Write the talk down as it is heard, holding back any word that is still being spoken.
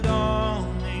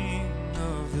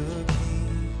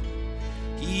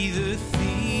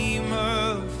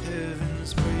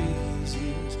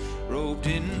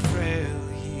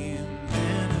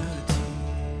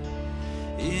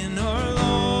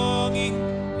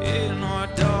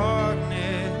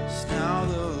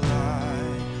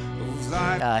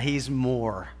He's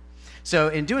more. So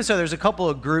in doing so, there's a couple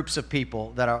of groups of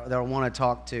people that I want to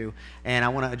talk to and I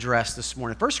want to address this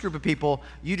morning. First group of people,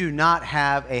 you do not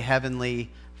have a heavenly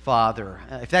Father.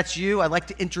 If that's you, I'd like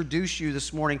to introduce you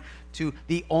this morning to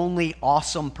the only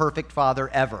awesome, perfect Father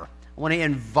ever. I want to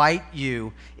invite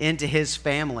you into His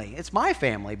family. It's my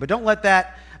family, but don't let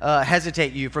that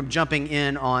hesitate you from jumping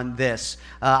in on this.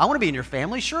 I want to be in your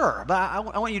family, sure, but I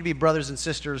want you to be brothers and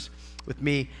sisters with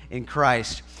me in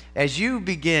Christ. As you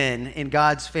begin in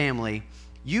God's family,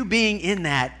 you being in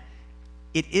that,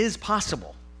 it is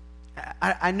possible.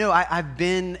 I know I've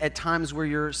been at times where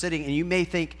you're sitting and you may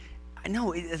think,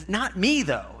 no, it's not me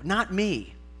though, not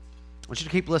me. I want you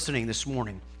to keep listening this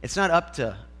morning. It's not up to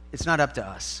us. It's not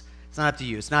up to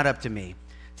you. It's not up to me.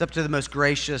 It's up to the most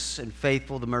gracious and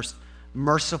faithful, the most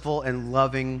merciful and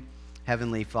loving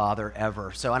Heavenly Father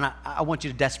ever. So I want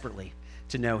you to desperately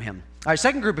to know Him. All right,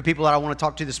 second group of people that I want to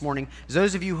talk to this morning is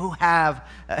those of you who have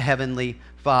a Heavenly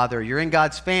Father. You're in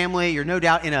God's family. You're no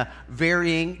doubt in a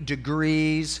varying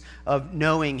degrees of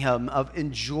knowing Him, of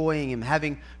enjoying Him,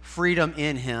 having freedom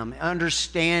in Him,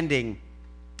 understanding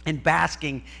and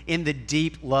basking in the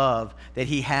deep love that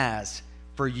He has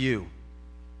for you.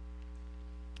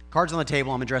 Cards on the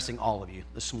table, I'm addressing all of you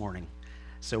this morning.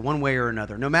 So one way or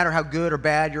another, no matter how good or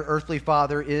bad your earthly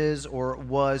father is or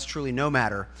was, truly no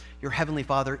matter, your Heavenly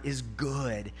Father is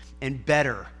good and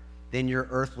better than your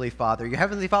earthly father. Your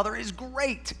Heavenly Father is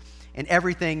great and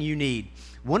everything you need.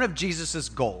 One of Jesus'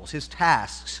 goals, His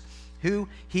tasks, who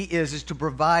He is to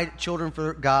provide children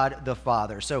for God the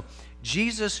Father. So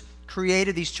Jesus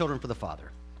created these children for the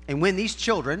Father. And when these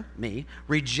children, me,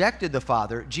 rejected the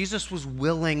Father, Jesus was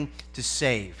willing to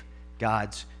save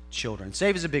God's children.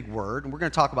 Save is a big word, and we're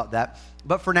going to talk about that.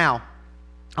 But for now,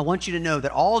 I want you to know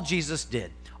that all Jesus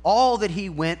did, all that He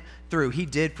went through, He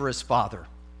did for His Father.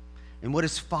 And what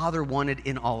His Father wanted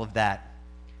in all of that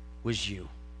was you.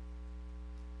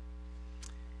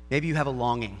 Maybe you have a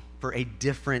longing for a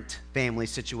different family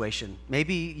situation.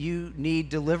 Maybe you need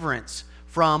deliverance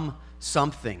from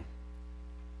something.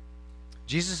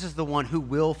 Jesus is the one who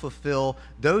will fulfill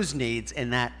those needs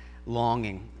and that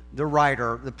longing. The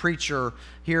writer, the preacher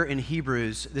here in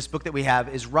Hebrews, this book that we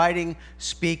have, is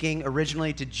speaking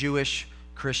originally to Jewish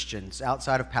Christians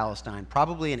outside of Palestine,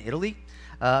 probably in Italy,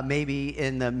 maybe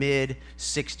in the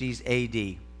mid-60s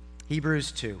AD.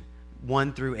 Hebrews 2,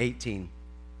 1 through 18.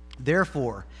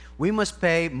 Therefore, we must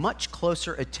pay much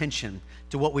closer attention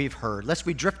to what we've heard, lest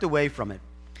we drift away from it.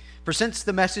 For since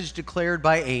the message declared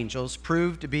by angels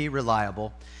proved to be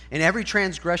reliable, and every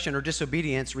transgression or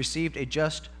disobedience received a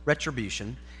just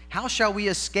retribution, how shall we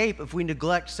escape if we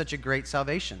neglect such a great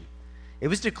salvation? It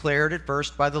was declared at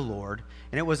first by the Lord,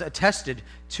 and it was attested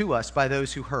to us by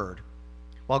those who heard.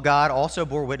 While God also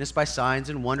bore witness by signs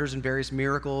and wonders and various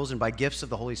miracles and by gifts of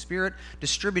the Holy Spirit,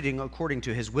 distributing according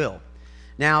to His will.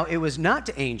 Now, it was not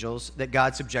to angels that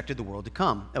God subjected the world to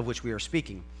come, of which we are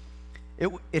speaking.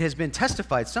 It has been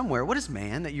testified somewhere, what is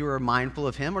man, that you are mindful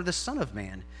of him, or the Son of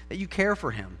Man, that you care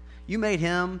for him? You made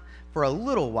him for a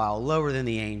little while lower than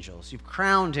the angels. You've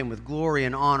crowned him with glory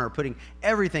and honor, putting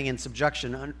everything in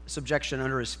subjection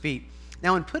under his feet.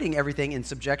 Now, in putting everything in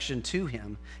subjection to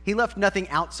him, he left nothing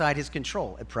outside his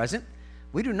control. At present,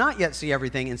 we do not yet see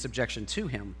everything in subjection to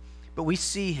him, but we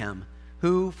see him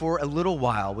who for a little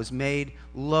while was made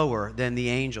lower than the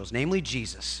angels, namely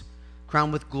Jesus,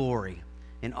 crowned with glory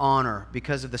and honor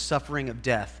because of the suffering of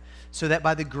death, so that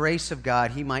by the grace of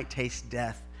God he might taste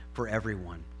death for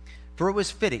everyone. For it was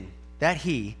fitting that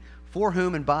he, for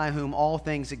whom and by whom all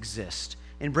things exist,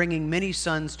 in bringing many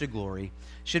sons to glory,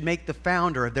 should make the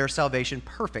founder of their salvation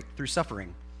perfect through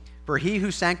suffering. For he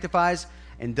who sanctifies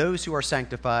and those who are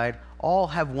sanctified all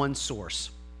have one source.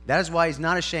 That is why he's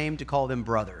not ashamed to call them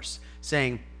brothers,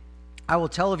 saying, I will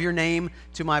tell of your name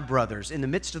to my brothers. In the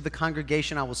midst of the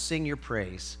congregation I will sing your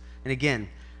praise. And again,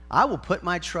 I will put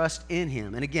my trust in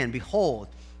him. And again, behold,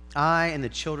 I and the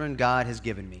children God has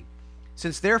given me.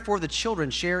 Since therefore the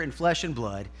children share in flesh and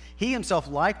blood, he himself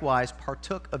likewise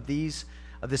partook of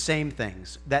the same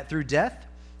things, that through death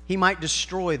he might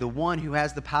destroy the one who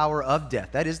has the power of death,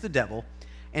 that is the devil,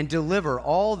 and deliver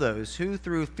all those who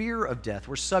through fear of death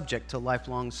were subject to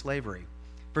lifelong slavery.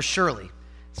 For surely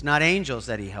it's not angels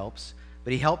that he helps,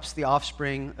 but he helps the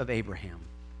offspring of Abraham.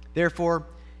 Therefore,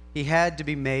 he had to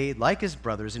be made like his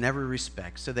brothers in every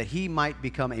respect, so that he might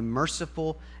become a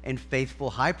merciful and faithful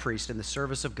high priest in the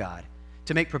service of God,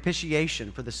 to make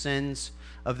propitiation for the sins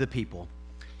of the people.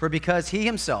 For because he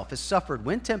himself has suffered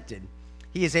when tempted,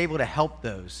 he is able to help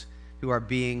those who are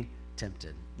being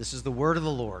tempted. This is the word of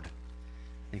the Lord.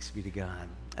 Thanks be to God.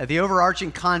 The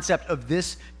overarching concept of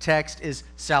this text is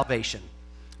salvation.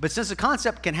 But since the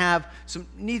concept can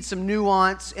need some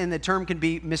nuance and the term can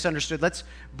be misunderstood, let's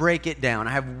break it down.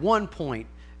 I have one point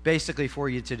basically for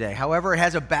you today. However, it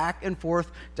has a back and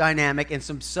forth dynamic and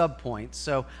some subpoints.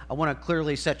 So I want to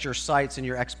clearly set your sights and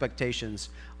your expectations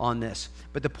on this.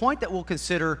 But the point that we'll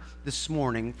consider this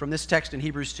morning from this text in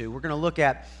Hebrews 2, we're going to look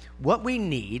at what we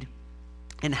need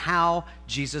and how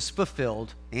Jesus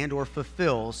fulfilled and or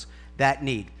fulfills that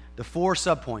need. The 4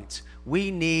 subpoints.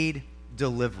 We need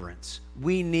deliverance.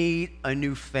 We need a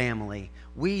new family.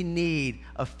 We need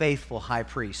a faithful high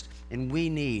priest. And we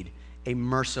need a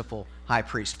merciful high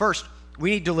priest. First,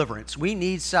 we need deliverance. We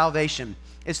need salvation.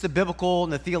 It's the biblical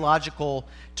and the theological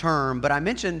term, but I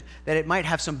mentioned that it might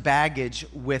have some baggage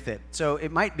with it. So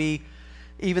it might be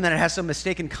even that it has some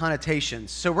mistaken connotations.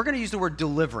 So we're going to use the word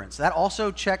deliverance. That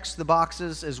also checks the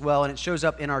boxes as well, and it shows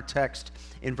up in our text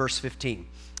in verse 15.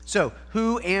 So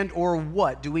who and or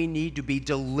what do we need to be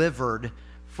delivered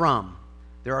from?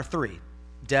 There are 3: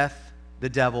 death, the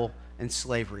devil, and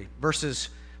slavery. Verses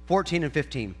 14 and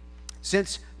 15.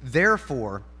 Since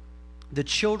therefore the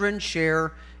children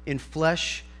share in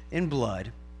flesh and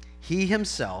blood, he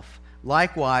himself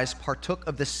likewise partook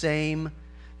of the same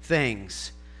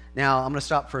things. Now, I'm going to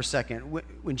stop for a second.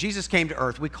 When Jesus came to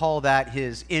earth, we call that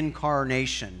his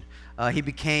incarnation. He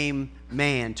became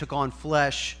man, took on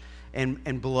flesh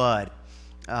and blood.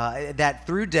 That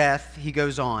through death, he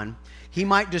goes on, he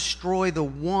might destroy the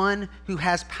one who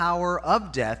has power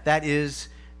of death, that is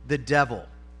the devil.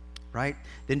 Right?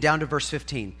 Then down to verse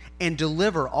 15. And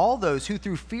deliver all those who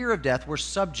through fear of death were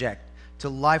subject to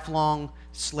lifelong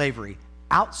slavery.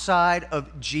 Outside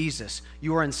of Jesus,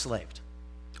 you are enslaved.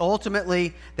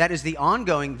 Ultimately, that is the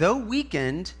ongoing, though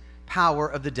weakened, power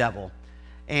of the devil.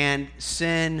 And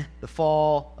sin, the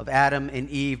fall of Adam and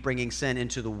Eve, bringing sin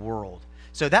into the world.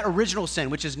 So that original sin,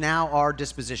 which is now our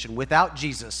disposition, without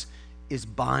Jesus, is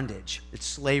bondage. It's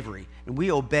slavery. And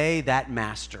we obey that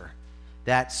master.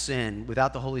 That sin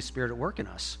without the Holy Spirit at work in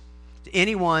us.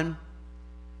 Anyone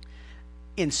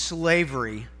in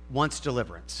slavery wants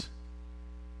deliverance.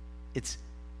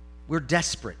 We're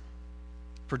desperate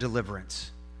for deliverance.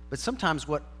 But sometimes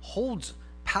what holds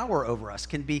power over us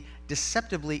can be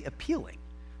deceptively appealing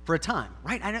for a time,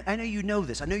 right? I know you know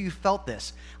this. I know you felt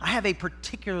this. I have a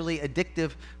particularly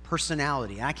addictive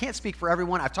personality. And I can't speak for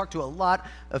everyone. I've talked to a lot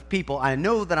of people. I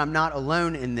know that I'm not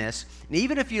alone in this. And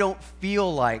even if you don't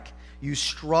feel like you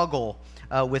struggle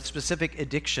with specific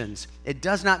addictions, it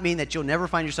does not mean that you'll never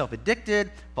find yourself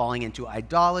addicted, falling into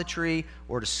idolatry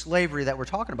or to slavery that we're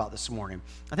talking about this morning.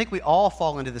 I think we all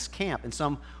fall into this camp in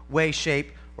some way,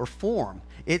 shape, or form.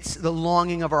 It's the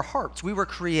longing of our hearts. We were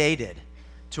created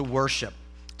to worship,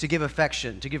 to give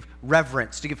affection, to give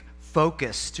reverence, to give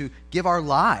focus, to give our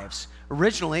lives.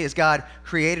 Originally, as God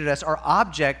created us, our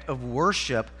object of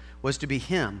worship was to be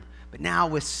Him. But now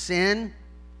with sin,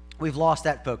 we've lost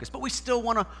that focus, but we still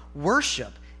want to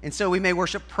worship. And so we may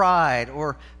worship pride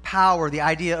or power, the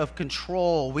idea of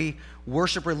control. We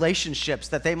worship relationships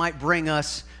that they might bring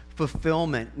us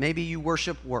fulfillment. Maybe you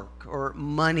worship work or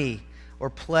money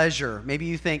or pleasure. Maybe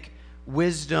you think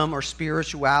wisdom or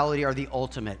spirituality are the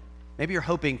ultimate. Maybe you're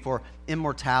hoping for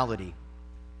immortality.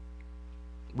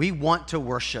 We want to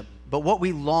worship, but what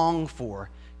we long for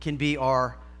can be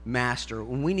our master.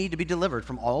 When we need to be delivered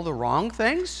from all the wrong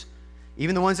things,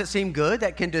 even the ones that seem good,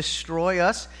 that can destroy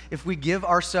us if we give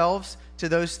ourselves to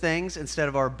those things instead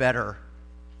of our better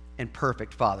and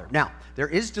perfect Father. Now, there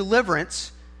is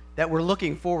deliverance that we're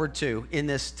looking forward to in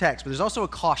this text, but there's also a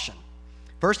caution.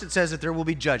 First, it says that there will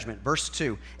be judgment. Verse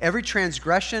 2, every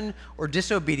transgression or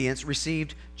disobedience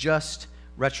received just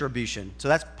retribution. So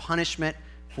that's punishment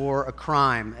for a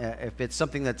crime. If it's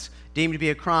something that's deemed to be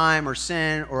a crime or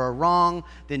sin or a wrong,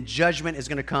 then judgment is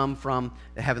going to come from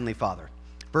the Heavenly Father.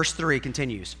 Verse 3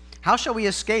 continues, how shall we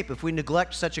escape if we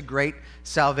neglect such a great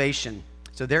salvation?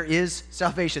 So there is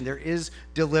salvation, there is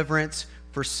deliverance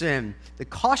for sin. The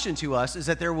caution to us is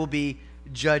that there will be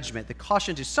judgment. The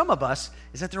caution to some of us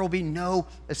is that there will be no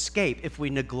escape if we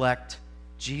neglect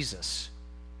Jesus.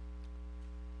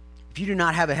 If you do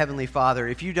not have a Heavenly Father,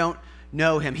 if you don't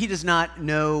know Him, He does not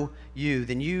know you,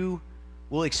 then you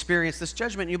will experience this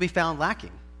judgment and you'll be found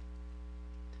lacking.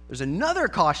 There's another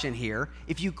caution here.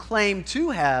 If you claim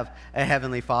to have a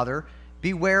Heavenly Father,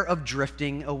 beware of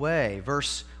drifting away.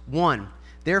 Verse 1,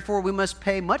 therefore we must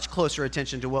pay much closer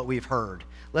attention to what we've heard,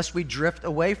 lest we drift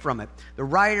away from it. The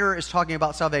writer is talking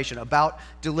about salvation, about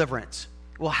deliverance.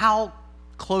 Well, how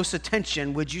close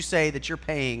attention would you say that you're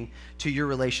paying to your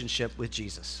relationship with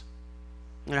Jesus?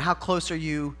 You know, how close are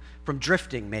you from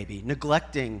drifting, maybe,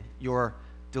 neglecting your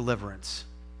deliverance?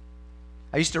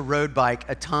 I used to road bike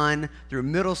a ton through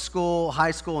middle school,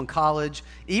 high school, and college.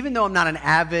 Even though I'm not an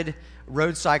avid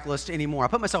road cyclist anymore, I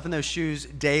put myself in those shoes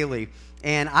daily,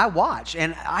 and I watch,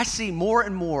 and I see more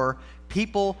and more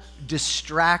people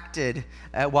distracted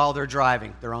while they're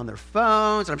driving. They're on their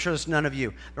phones, and I'm sure there's none of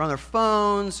you. They're on their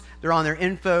phones, they're on their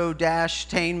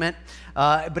info-tainment,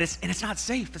 but it's not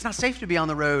safe. It's not safe to be on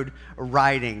the road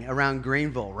riding around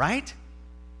Greenville, right?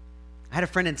 I had a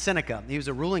friend in Seneca. He was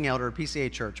a ruling elder at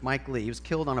PCA Church, Mike Lee. He was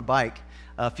killed on a bike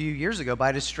a few years ago by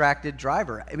a distracted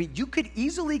driver. I mean, you could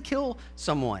easily kill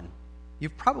someone.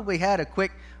 You've probably had a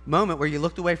quick moment where you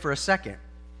looked away for a second.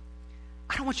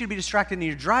 I don't want you to be distracted in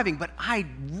your driving, but I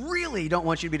really don't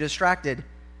want you to be distracted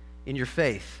in your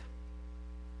faith.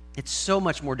 It's so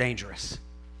much more dangerous.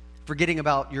 Forgetting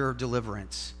about your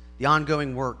deliverance, the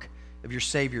ongoing work of your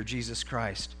Savior, Jesus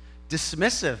Christ.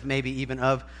 Dismissive, maybe even,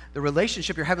 of the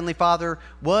relationship your Heavenly Father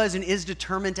was and is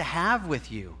determined to have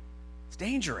with you. It's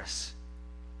dangerous.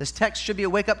 This text should be a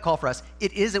wake-up call for us.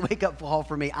 It is a wake-up call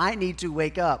for me. I need to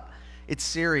wake up. It's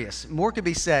serious. More could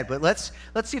be said, but let's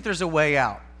see if there's a way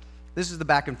out. This is the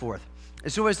back and forth.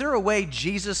 So is there a way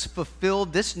Jesus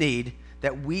fulfilled this need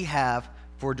that we have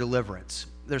for deliverance?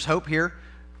 There's hope here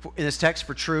in this text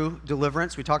for true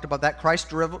deliverance. We talked about that.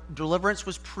 Christ's deliverance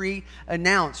was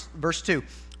pre-announced. Verse 2.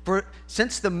 For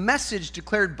since the message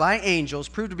declared by angels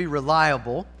proved to be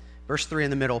reliable, verse 3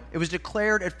 in the middle, it was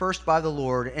declared at first by the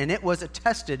Lord, and it was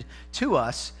attested to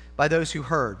us by those who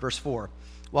heard, verse 4.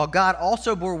 While God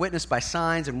also bore witness by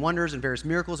signs and wonders and various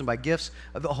miracles and by gifts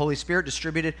of the Holy Spirit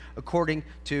distributed according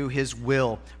to his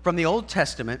will. From the Old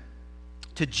Testament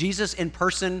to Jesus in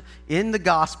person in the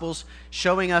Gospels,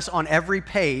 showing us on every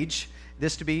page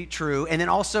this to be true. And then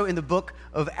also in the book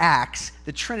of Acts,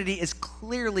 the Trinity is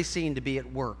clearly seen to be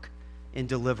at work in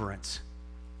deliverance.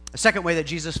 A second way that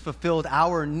Jesus fulfilled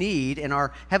our need and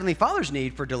our Heavenly Father's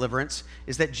need for deliverance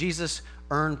is that Jesus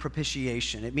earned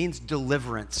propitiation. It means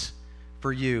deliverance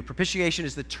for you. Propitiation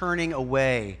is the turning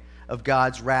away of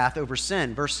God's wrath over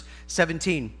sin. Verse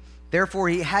 17, therefore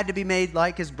he had to be made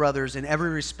like his brothers in every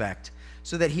respect,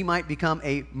 so that he might become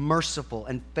a merciful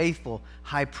and faithful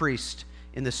high priest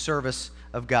in the service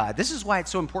of God. This is why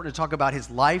it's so important to talk about his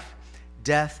life,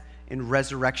 death, and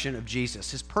resurrection of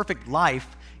Jesus. His perfect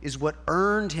life is what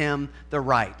earned him the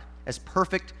right, as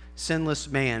perfect, sinless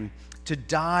man, to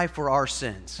die for our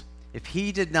sins. If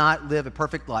he did not live a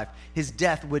perfect life, his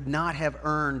death would not have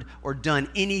earned or done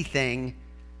anything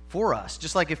for us.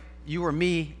 Just like if you or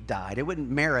me died, it wouldn't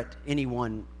merit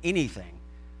anyone anything.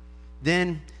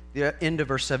 Then the end of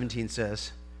verse 17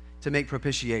 says, to make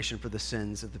propitiation for the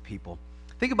sins of the people.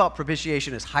 Think about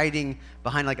propitiation as hiding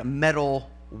behind like a metal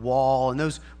wall, and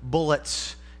those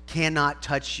bullets cannot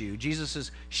touch you. Jesus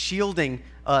is shielding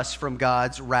us from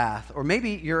God's wrath. Or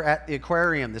maybe you're at the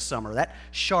aquarium this summer. That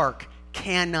shark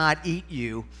cannot eat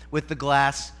you with the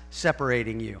glass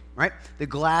separating you, right? The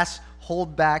glass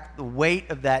hold back the weight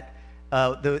of that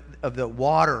of the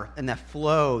water and that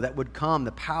flow that would come,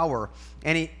 the power,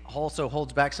 and he also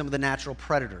holds back some of the natural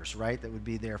predators, right, that would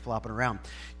be there flopping around.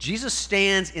 Jesus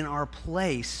stands in our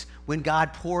place when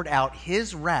God poured out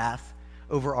his wrath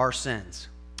over our sins.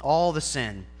 All the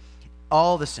sins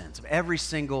of every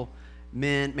single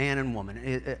man and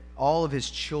woman, all of his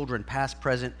children, past,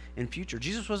 present, and future.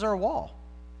 Jesus was our wall.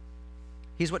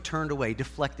 He's what turned away,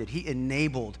 deflected. He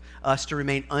enabled us to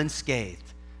remain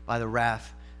unscathed by the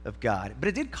wrath of God. But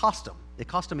it did cost him. It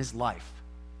cost him his life.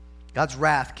 God's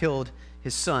wrath killed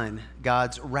his son.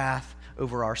 God's wrath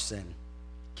over our sin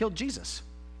killed Jesus.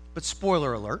 But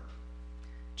spoiler alert,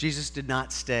 Jesus did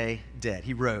not stay dead.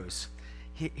 He rose.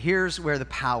 Here's where the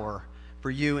power for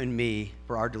you and me,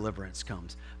 for our deliverance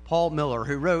comes. Paul Miller,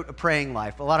 who wrote A Praying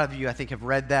Life. A lot of you, I think, have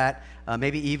read that,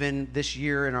 maybe even this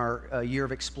year in our year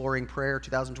of exploring prayer,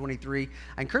 2023.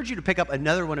 I encourage you to pick up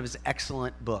another one of his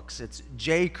excellent books. It's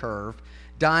J-Curve,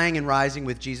 Dying and Rising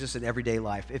with Jesus in Everyday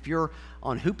Life. If you're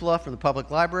on Hoopla from the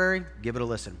public library, give it a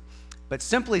listen. But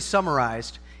simply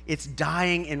summarized, it's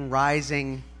dying and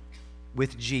rising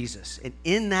with Jesus. And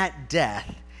in that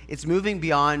death, it's moving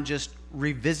beyond just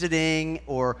revisiting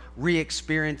or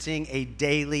re-experiencing a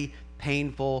daily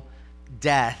painful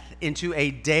death into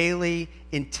a daily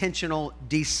intentional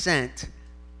descent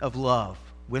of love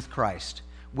with Christ,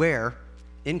 where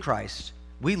in Christ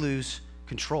we lose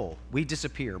control. We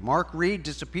disappear. Mark Reed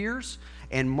disappears,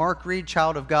 and Mark Reed,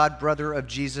 child of God, brother of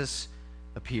Jesus,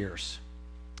 appears.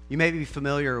 You may be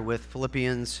familiar with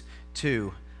Philippians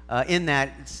 2. In that,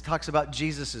 it talks about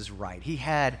Jesus' right. He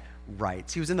had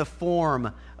rights. He was in the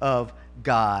form of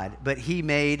God, but he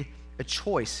made a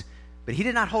choice. But he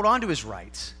did not hold on to his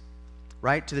rights,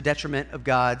 right, to the detriment of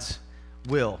God's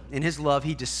will. In his love,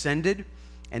 he descended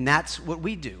And that's what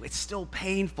we do. It's still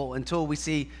painful until we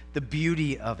see the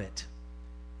beauty of it.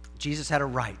 Jesus had a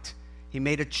right. He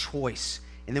made a choice.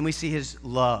 And then we see his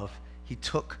love. He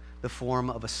took the form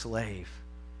of a slave.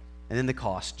 And then the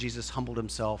cost. Jesus humbled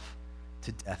himself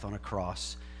to death on a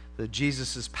cross. So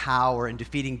Jesus' power in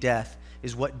defeating death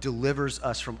is what delivers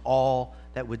us from all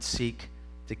that would seek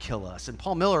to kill us. And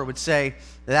Paul Miller would say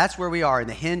that's where we are in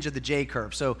the hinge of the J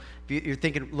curve. So if you're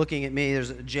thinking, looking at me,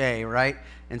 there's a J, right?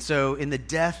 And so in the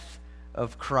death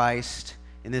of Christ,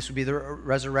 and this would be the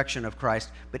resurrection of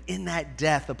Christ, but in that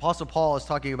death, the Apostle Paul is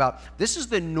talking about this is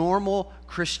the normal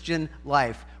Christian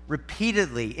life,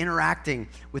 repeatedly interacting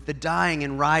with the dying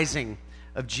and rising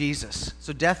of Jesus.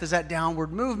 So death is that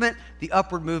downward movement. The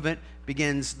upward movement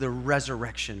begins the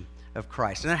resurrection of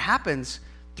Christ. And it happens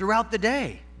throughout the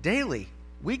day, daily,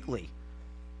 weekly.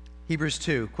 Hebrews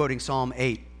 2, quoting Psalm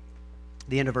 8,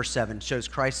 the end of verse 7, shows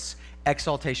Christ's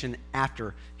exaltation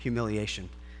after humiliation.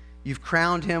 You've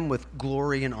crowned him with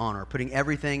glory and honor, putting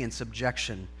everything in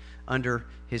subjection under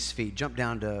his feet. Jump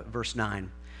down to verse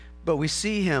 9. But we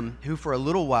see him who for a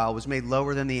little while was made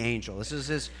lower than the angel. This is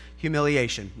his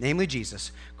humiliation, namely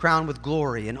Jesus, crowned with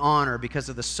glory and honor because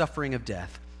of the suffering of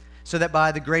death, so that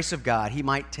by the grace of God he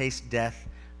might taste death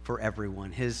for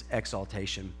everyone, his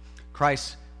exaltation.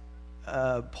 Christ,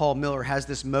 Paul Miller has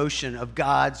this motion of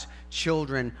God's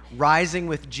children rising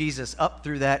with Jesus up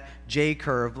through that J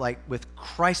curve, like with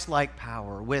Christ-like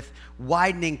power, with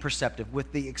widening perspective,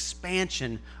 with the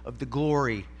expansion of the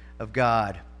glory of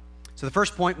God. So the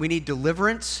first point, we need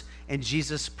deliverance, and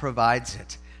Jesus provides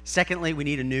it. Secondly, we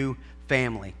need a new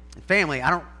family. Family,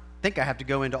 I don't think I have to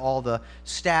go into all the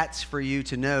stats for you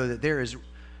to know that there is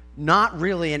not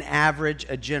really an average,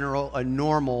 a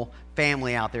normal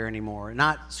family out there anymore.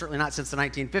 Certainly not since the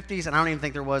 1950s, and I don't even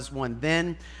think there was one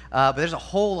then. But there's a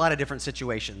whole lot of different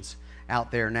situations out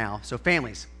there now. So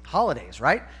families, holidays,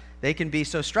 right? They can be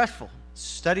so stressful.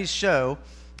 Studies show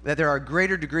that there are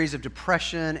greater degrees of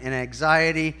depression and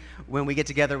anxiety when we get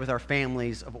together with our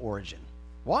families of origin.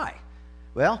 Why?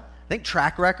 Well, I think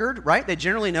track record, right? They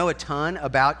generally know a ton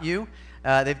about you.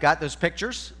 They've got those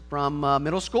pictures from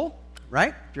middle school,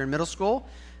 right? If you're in middle school,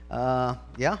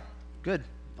 yeah, good,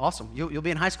 awesome. You'll be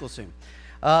in high school soon.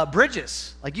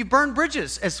 Bridges, like you've burned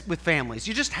bridges with families.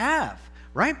 You just have,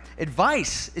 right?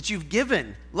 Advice that you've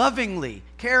given lovingly,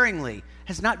 caringly,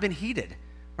 has not been heeded,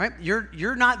 right?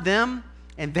 You're not them,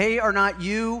 and they are not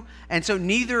you, and so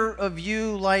neither of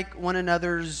you like one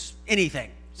another's anything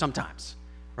sometimes,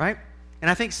 right? And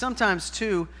I think sometimes,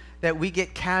 too, that we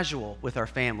get casual with our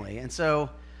family, and so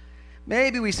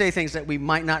maybe we say things that we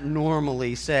might not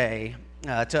normally say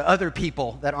to other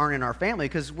people that aren't in our family,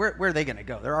 because where are they going to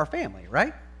go? They're our family,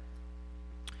 right?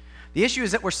 The issue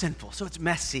is that we're sinful, so it's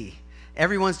messy.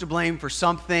 Everyone's to blame for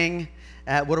something.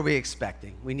 What are we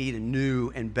expecting? We need a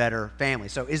new and better family.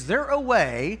 So is there a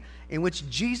way in which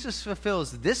Jesus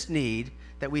fulfills this need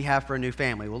that we have for a new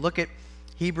family? We'll look at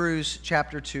Hebrews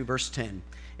chapter 2, verse 10.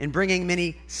 In bringing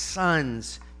many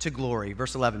sons to glory,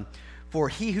 verse 11. For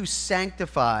he who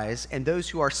sanctifies and those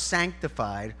who are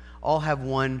sanctified all have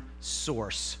one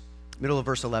source. Middle of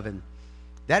verse 11.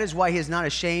 That is why he is not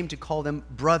ashamed to call them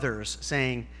brothers,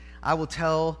 saying, I will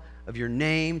tell of your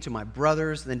name to my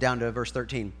brothers. And then down to verse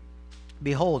 13.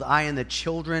 Behold, I and the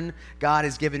children God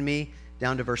has given me,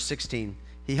 down to verse 16.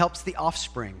 He helps the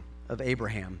offspring of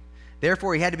Abraham.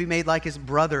 Therefore, he had to be made like his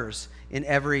brothers in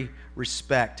every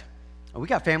respect. We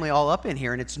got family all up in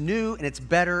here, and it's new, and it's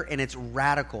better, and it's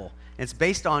radical. And it's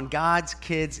based on God's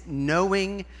kids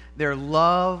knowing their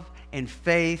love and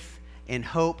faith and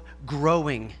hope,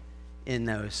 growing in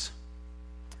those.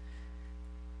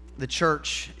 The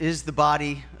church is the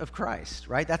body of Christ,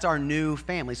 right? That's our new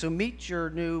family. So meet your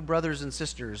new brothers and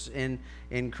sisters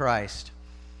in Christ.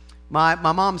 My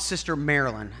mom's sister,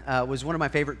 Marilyn, was one of my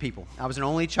favorite people. I was an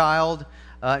only child.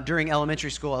 During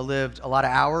elementary school, I lived a lot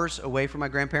of hours away from my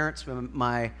grandparents.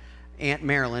 My Aunt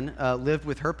Marilyn lived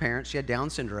with her parents. She had Down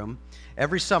syndrome.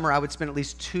 Every summer, I would spend at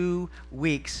least 2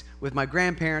 weeks with my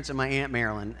grandparents and my Aunt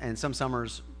Marilyn, and some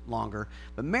summers longer.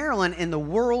 But Marilyn, in the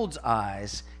world's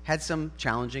eyes, had some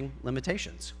challenging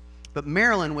limitations. But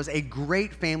Marilyn was a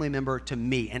great family member to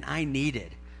me, and I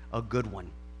needed a good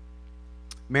one.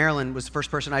 Marilyn was the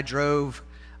first person I drove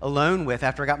alone with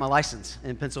after I got my license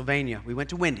in Pennsylvania. We went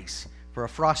to Wendy's for a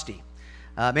Frosty.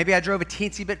 Maybe I drove a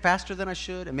teensy bit faster than I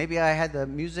should, and maybe I had the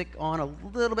music on a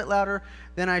little bit louder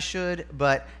than I should,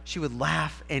 but she would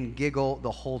laugh and giggle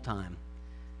the whole time.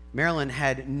 Marilyn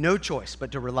had no choice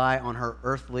but to rely on her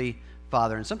earthly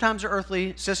father, and sometimes her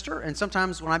earthly sister, and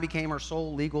sometimes when I became her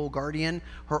sole legal guardian,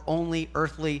 her only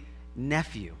earthly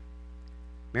nephew.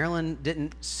 Marilyn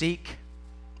didn't seek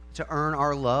to earn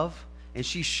our love. and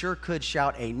she sure could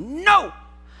shout a no,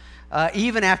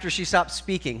 even after she stopped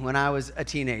speaking when I was a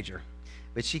teenager.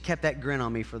 But she kept that grin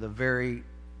on me for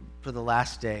the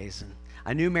last days. And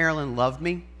I knew Marilyn loved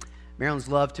me. Marilyn's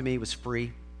love to me was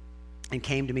free and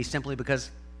came to me simply because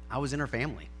I was in her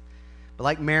family. But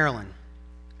like Marilyn,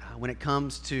 when it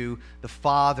comes to the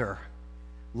Father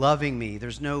loving me,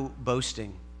 there's no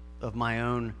boasting of my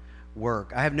own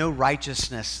work. I have no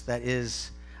righteousness that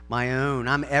is my own.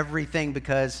 I'm everything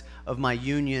because of my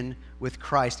union with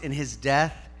Christ in his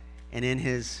death and in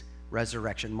his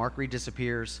resurrection. Mark Reed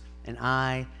disappears, and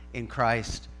I in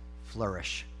Christ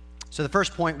flourish. So the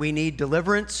first point, we need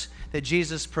deliverance that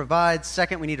Jesus provides.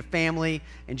 Second, we need a family,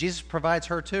 and Jesus provides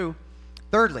her too.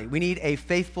 Thirdly, we need a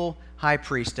faithful high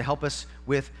priest to help us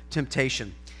with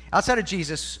temptation. Outside of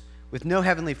Jesus, with no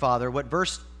heavenly Father, what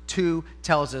verse 2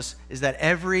 tells us is that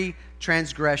every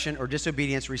transgression or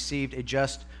disobedience received a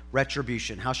just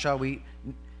retribution. How shall we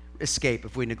escape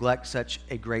if we neglect such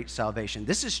a great salvation?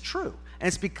 This is true, and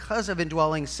it's because of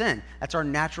indwelling sin. That's our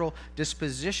natural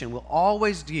disposition. We'll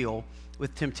always deal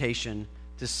with temptation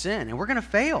to sin, and we're going to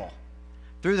fail.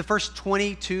 Through the first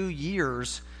 22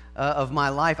 years of my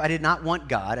life, I did not want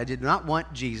God. I did not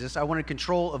want Jesus. I wanted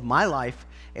control of my life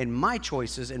and my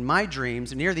choices and my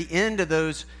dreams. And near the end of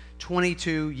those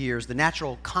 22 years, the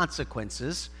natural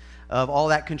consequences of all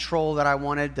that control that I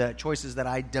wanted, the choices that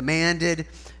I demanded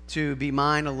to be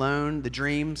mine alone, the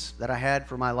dreams that I had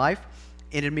for my life,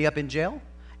 ended me up in jail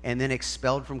and then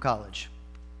expelled from college.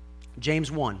 James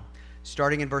 1,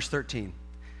 starting in verse 13,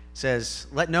 says,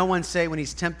 "Let no one say when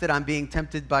he's tempted, I'm being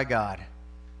tempted by God.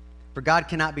 For God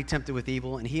cannot be tempted with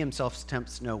evil, and he himself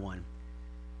tempts no one.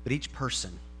 But each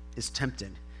person is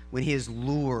tempted when he is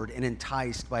lured and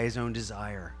enticed by his own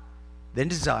desire. Then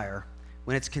desire,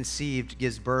 when it's conceived,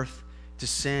 gives birth to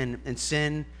sin, and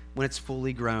sin, when it's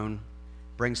fully grown,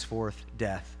 brings forth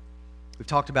death." We've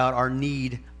talked about our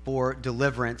need for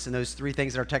deliverance, and those three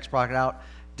things that our text brought out: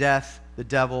 death, the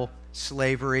devil,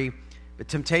 slavery. But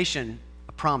temptation,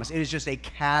 a promise. It is just a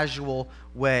casual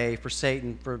way for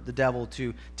Satan, for the devil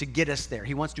to get us there.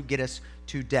 He wants to get us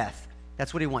to death.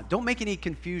 That's what he wants. Don't make any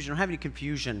confusion. Don't have any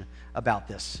confusion about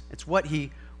this. It's what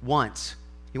he wants.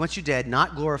 He wants you dead,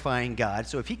 not glorifying God.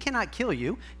 So if he cannot kill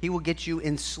you, he will get you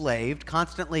enslaved,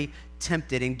 constantly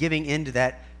tempted and giving into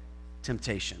that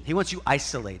temptation. He wants you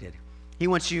isolated. He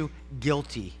wants you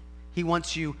guilty. He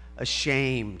wants you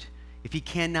ashamed. If he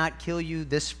cannot kill you,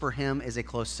 this for him is a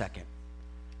close second.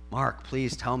 Mark,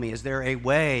 please tell me, is there a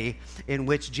way in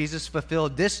which Jesus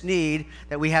fulfilled this need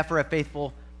that we have for a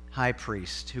faithful high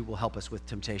priest who will help us with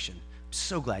temptation? I'm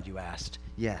so glad you asked.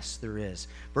 Yes, there is.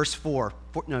 Verse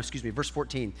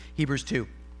 14, Hebrews 2.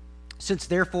 "Since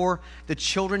therefore the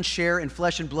children share in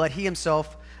flesh and blood, he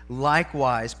himself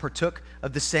likewise partook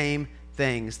of the same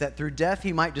things, that through death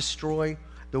he might destroy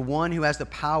the one who has the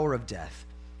power of death,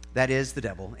 that is, the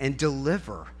devil, and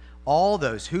deliver all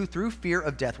those who through fear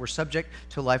of death were subject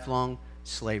to lifelong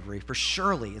slavery. For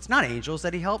surely it's not angels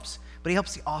that he helps, but he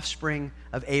helps the offspring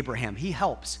of Abraham." He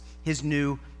helps his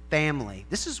new family.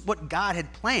 This is what God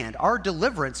had planned, our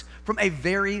deliverance from a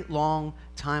very long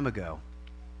time ago.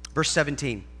 Verse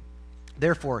 17,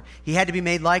 "Therefore he had to be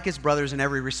made like his brothers in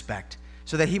every respect,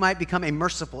 so that he might become a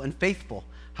merciful and faithful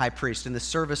high priest in the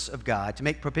service of God, to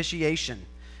make propitiation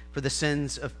for the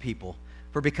sins of people.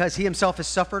 For because he himself has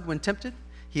suffered when tempted,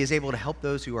 he is able to help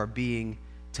those who are being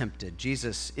tempted."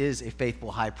 Jesus is a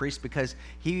faithful high priest because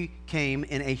he came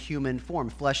in a human form,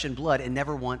 flesh and blood, and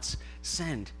never once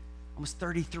sinned. Almost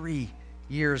 33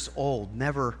 years old,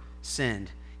 never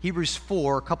sinned. Hebrews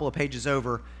 4, a couple of pages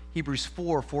over, Hebrews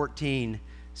 4:14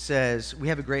 says, we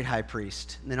have a great high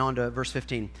priest. And then on to verse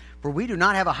 15. "For we do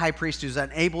not have a high priest who is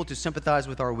unable to sympathize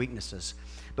with our weaknesses,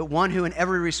 but one who in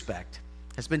every respect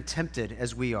has been tempted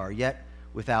as we are, yet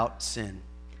without sin."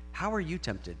 How are you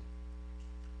tempted?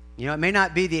 You know, it may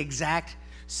not be the exact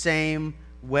same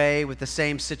way with the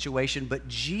same situation, but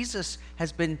Jesus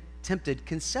has been tempted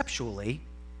conceptually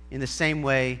in the same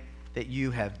way that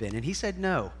you have been. And he said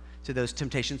no to those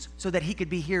temptations so that he could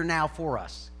be here now for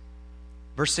us.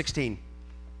 Verse 16,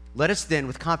 "Let us then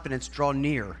with confidence draw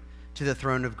near to the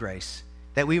throne of grace,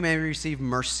 that we may receive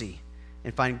mercy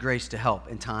and find grace to help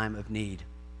in time of need."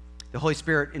 The Holy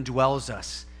Spirit indwells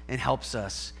us and helps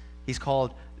us. He's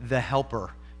called the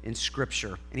helper in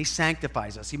Scripture, and he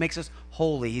sanctifies us. He makes us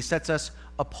holy. He sets us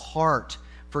apart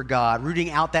for God,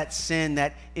 rooting out that sin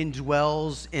that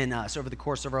indwells in us over the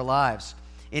course of our lives.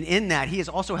 And in that, he is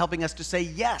also helping us to say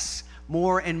yes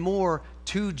more and more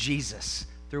to Jesus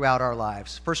throughout our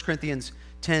lives. 1 Corinthians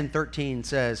 10:13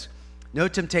 says, "No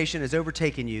temptation has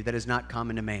overtaken you that is not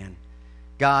common to man.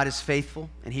 God is faithful,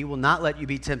 and he will not let you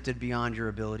be tempted beyond your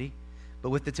ability. but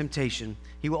with the temptation,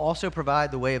 he will also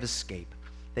provide the way of escape,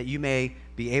 that you may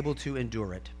be able to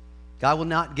endure it. God will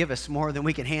not give us more than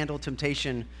we can handle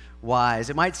temptation-wise.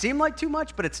 It might seem like too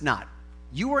much, but it's not.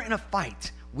 You are in a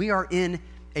fight. We are in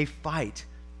a fight.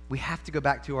 We have to go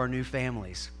back to our new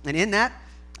families. And in that,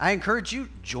 I encourage you,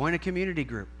 join a community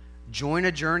group. Join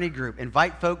a journey group.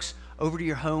 Invite folks over to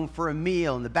your home for a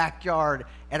meal in the backyard,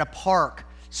 at a park,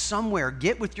 somewhere.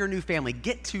 Get with your new family.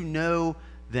 Get to know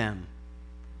them.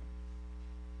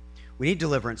 We need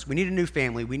deliverance. We need a new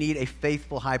family. We need a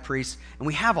faithful high priest. And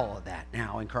we have all of that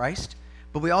now in Christ.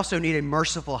 But we also need a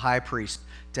merciful high priest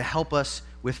to help us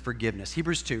with forgiveness.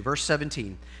 Hebrews 2, verse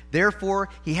 17. Therefore,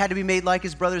 he had to be made like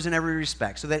his brothers in every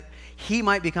respect, so that he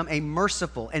might become a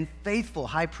merciful and faithful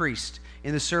high priest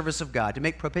in the service of God, to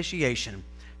make propitiation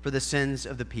for the sins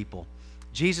of the people.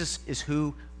 Jesus is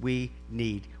who we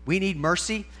need. We need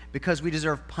mercy because we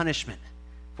deserve punishment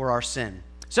for our sin.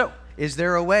 So, is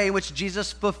there a way in which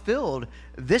Jesus fulfilled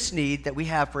this need that we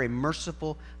have for a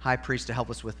merciful high priest to help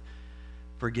us with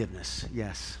forgiveness?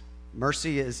 Yes.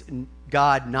 Mercy is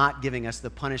God not giving us the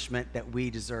punishment that we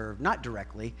deserve, not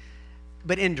directly,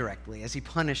 but indirectly, as he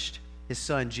punished his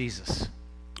son Jesus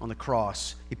on the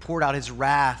cross. He poured out his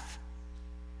wrath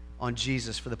on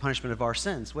Jesus for the punishment of our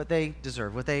sins, what they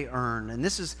deserve, what they earn. And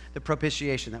this is the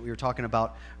propitiation that we were talking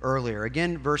about earlier.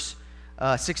 Again, verse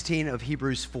 16 of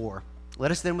Hebrews 4.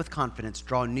 Let us then with confidence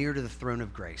draw near to the throne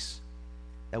of grace,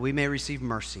 that we may receive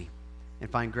mercy and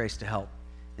find grace to help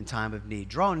in time of need.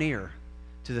 Draw near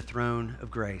to the throne of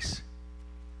grace.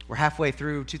 We're halfway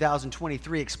through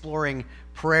 2023 exploring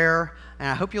prayer, and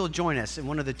I hope you'll join us in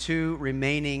one of the 2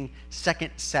 remaining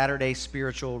second Saturday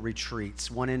spiritual retreats,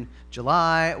 one in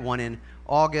July, one in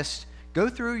August. Go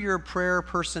through your prayer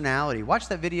personality. Watch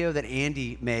that video that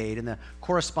Andy made and the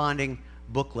corresponding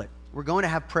booklet. We're going to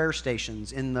have prayer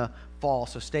stations in the fall,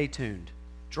 so stay tuned.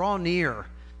 Draw near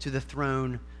to the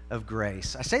throne of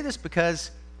grace. I say this because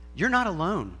you're not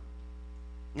alone.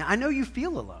 Now, I know you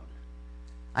feel alone.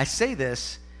 I say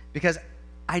this because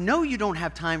I know you don't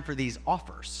have time for these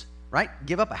offers, right?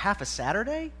 Give up a half a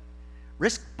Saturday?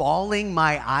 Risk bawling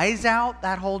my eyes out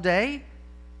that whole day?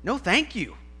 No, thank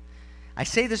you. I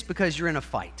say this because you're in a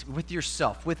fight with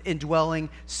yourself, with indwelling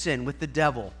sin, with the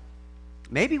devil.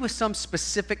 Maybe with some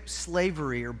specific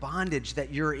slavery or bondage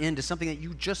that you're into, something that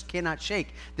you just cannot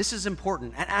shake. This is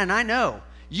important. And I know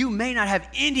you may not have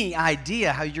any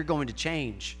idea how you're going to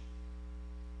change.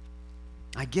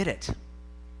 I get it.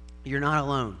 You're not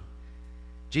alone.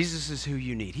 Jesus is who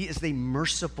you need. He is the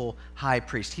merciful high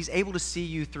priest. He's able to see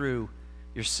you through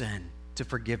your sin to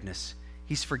forgiveness.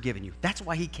 He's forgiven you. That's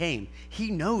why he came.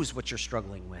 He knows what you're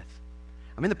struggling with.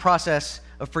 I'm in the process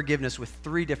of forgiveness with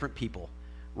 3 different people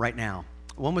right now.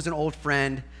 One was an old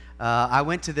friend. I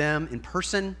went to them in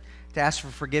person to ask for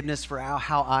forgiveness for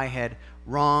how I had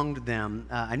wronged them.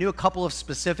 I knew a couple of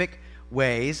specific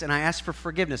ways, and I asked for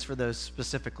forgiveness for those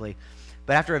specifically.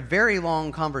 But after a very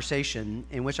long conversation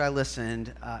in which I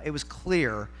listened, it was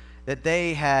clear that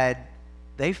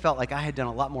they felt like I had done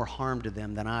a lot more harm to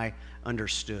them than I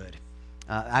understood.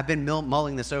 I've been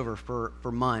mulling this over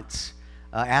for months,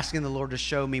 asking the Lord to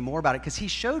show me more about it, because he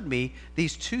showed me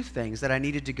these 2 things that I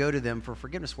needed to go to them for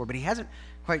forgiveness for, but he hasn't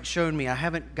quite shown me. I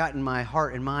haven't gotten my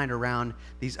heart and mind around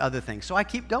these other things. So I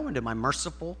keep going to my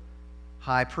merciful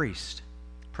high priest,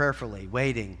 prayerfully,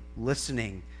 waiting,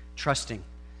 listening, trusting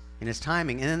in his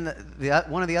timing. And then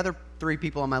one of the other 3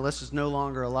 people on my list is no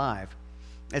longer alive.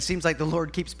 It seems like the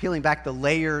Lord keeps peeling back the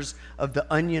layers of the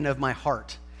onion of my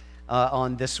heart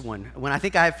on this one. When I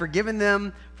think I have forgiven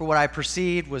them for what I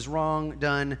perceived was wrong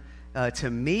done to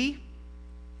me,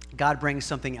 God brings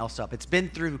something else up. It's been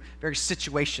through various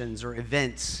situations or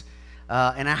events,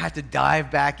 and I have to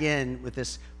dive back in with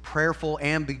this prayerful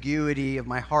ambiguity of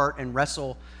my heart and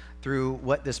wrestle through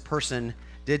what this person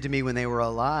did to me when they were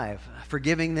alive,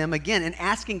 forgiving them again and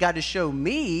asking God to show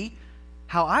me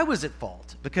how I was at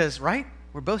fault, because, right,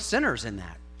 we're both sinners in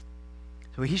that.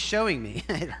 So he's showing me.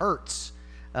 It hurts.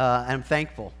 I'm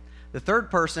thankful. The third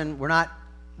person, we're not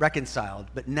reconciled,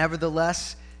 but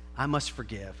nevertheless, I must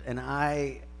forgive. And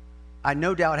I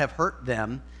no doubt have hurt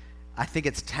them. I think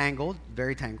it's tangled,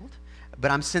 very tangled,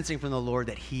 but I'm sensing from the Lord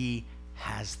that he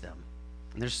has them.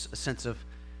 And there's a sense of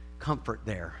comfort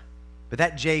there. But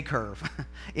that J curve,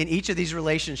 in each of these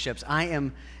relationships, I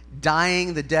am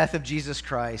dying the death of Jesus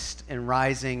Christ and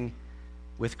rising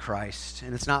with Christ.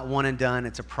 And it's not one and done,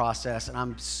 it's a process. And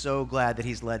I'm so glad that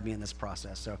he's led me in this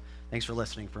process. So thanks for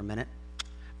listening for a minute.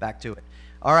 Back to it.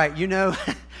 All right, you know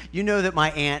that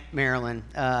my Aunt Marilyn,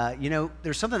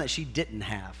 there's something that she didn't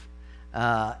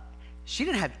have. She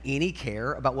didn't have any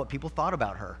care about what people thought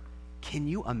about her. Can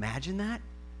you imagine that?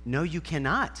 No, you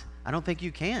cannot. I don't think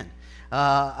you can.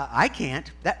 I can't.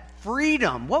 That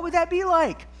freedom, what would that be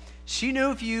like? She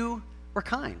knew if you were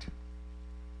kind.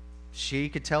 She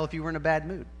could tell if you were in a bad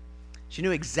mood. She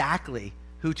knew exactly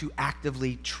who to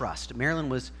actively trust. Marilyn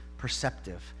was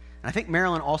perceptive. And I think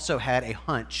Marilyn also had a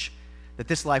hunch that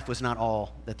this life was not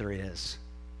all that there is.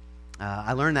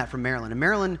 I learned that from Marilyn. And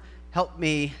Marilyn helped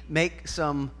me make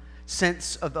some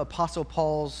sense of the Apostle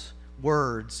Paul's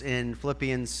words in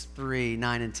Philippians 3,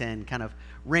 9, and 10 kind of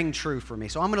ring true for me.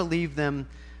 So I'm going to leave them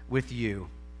with you.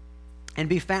 And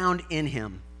be found in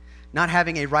him, not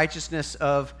having a righteousness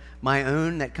of my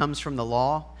own that comes from the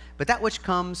law, but that which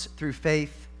comes through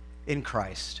faith in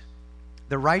Christ,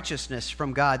 the righteousness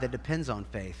from God that depends on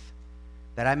faith,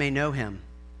 that I may know him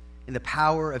in the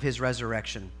power of his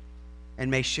resurrection and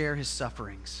may share his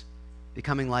sufferings,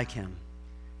 becoming like him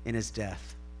in his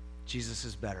death. Jesus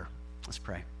is better. Let's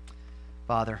pray.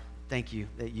 Father, thank you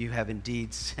that you have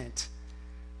indeed sent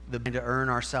the man to earn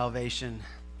our salvation,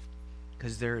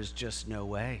 because there is just no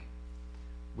way.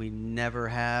 We never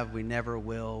have, we never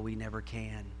will, we never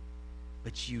can.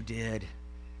 But you did.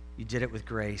 You did it with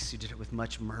grace. You did it with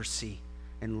much mercy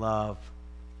and love.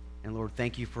 And Lord,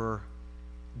 thank you for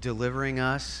delivering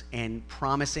us and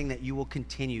promising that you will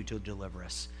continue to deliver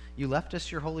us. You left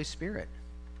us your Holy Spirit.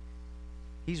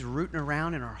 He's rooting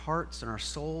around in our hearts and our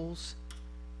souls,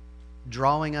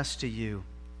 drawing us to you,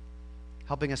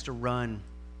 helping us to run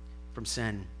from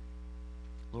sin.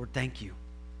 Lord, thank you.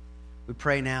 We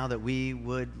pray now that we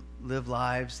would live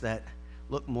lives that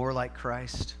look more like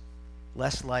Christ,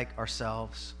 less like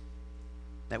ourselves,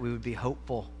 that we would be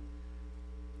hopeful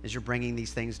as you're bringing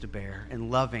these things to bear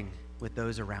and loving with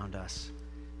those around us.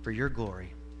 For your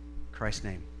glory, in Christ's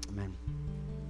name, amen.